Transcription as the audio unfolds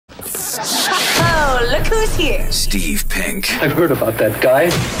Who's here? Steve Penk. I've heard about that guy.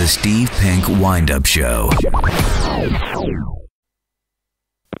 The Steve Penk Wind-Up Show.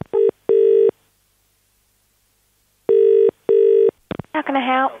 How can I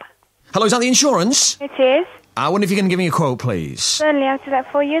help? Hello, is that the insurance? It is. I wonder if you can give me a quote, please. Certainly, I'll do that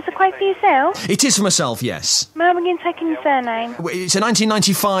for you. Is it quite for yourself? It is for myself, yes. May I begin taking your surname? It's a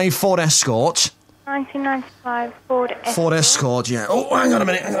 1995 Ford Escort. 1995 Ford Escort. Ford Escort, yeah. Oh, hang on a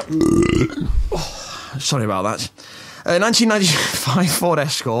minute. Oh, sorry about that. 1995 Ford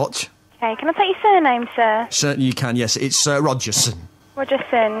Escort. Okay, can I take your surname, sir? Certainly you can, yes. It's Rogerson.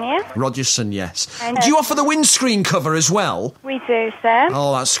 Rogerson, yeah? Rogerson, yes. And, do you offer the windscreen cover as well? We do, sir.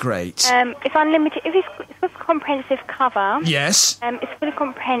 Oh, that's great. It's unlimited. If it's with comprehensive cover. Yes. It's fully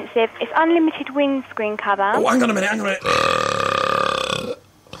comprehensive. It's unlimited windscreen cover. Oh, hang on a minute.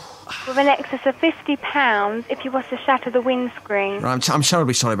 With an excess of £50 if you was to shatter the windscreen. Right, I'm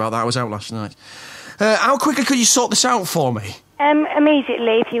terribly sorry about that. I was out last night. How quickly could you sort this out for me?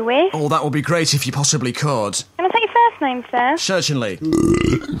 Immediately, if you wish. Oh, that would be great if you possibly could. Can I take your first name, sir? Certainly.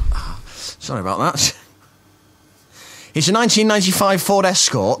 Sorry about that. It's a 1995 Ford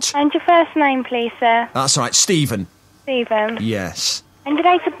Escort. And your first name, please, sir? That's right, Stephen. Stephen. Yes. And your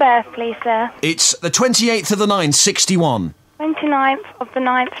date of birth, please, sir? It's the 28th of the 9th, 61. 29th of the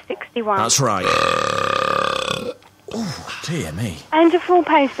 9th, 61. That's right. Oh, dear me. And your full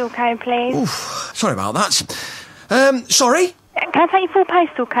postal code, please? Oof, sorry about that. Sorry? Can I take your full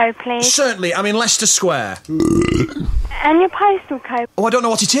postal code, please? Certainly, I'm in Leicester Square. And your postal code? Oh, I don't know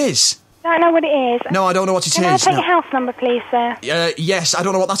what it is. Don't know what it is? No, I don't know what it Can I is. take your house number, please, sir? Yes, I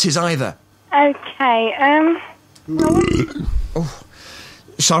don't know what that is either. Okay, Oh,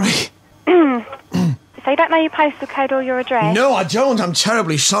 sorry? So you don't know your postal code or your address? No, I don't. I'm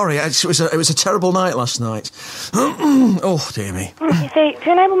terribly sorry. It was a terrible night last night. Oh, dear me. You see,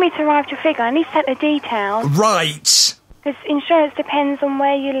 to enable me to arrive at your figure, I need to take the details. Right. Because insurance depends on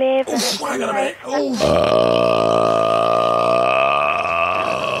where you live. Oof, hang on a minute.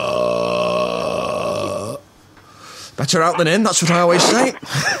 Better out than in, that's what I always say.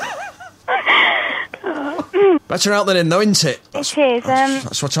 Better out than in, though, isn't it? It is.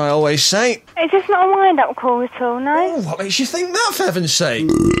 That's what I always say. Is this not a wind-up call at all, no? Oh, what makes you think that, for heaven's sake?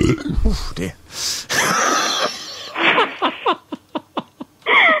 Oh, dear.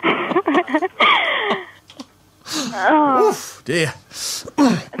 Oh. Oof, dear. So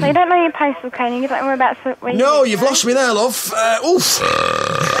you don't know your postal code, and you don't know about where you No, live, you've no? lost me there, love. Oof.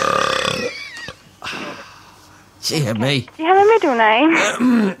 Dear me. Do you have a middle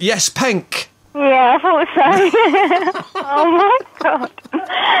name? Yes, Penk. Yeah, I thought so. Oh, my God.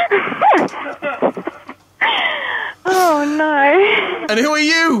 Oh, no. And who are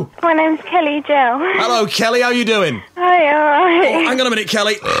you? My name's Kelly Gell. Hello, Kelly. How you doing? Hi, all right. Oh, hang on a minute,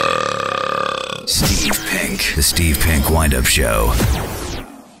 Kelly. Steve Penk. The Steve Penk Wind-Up Show.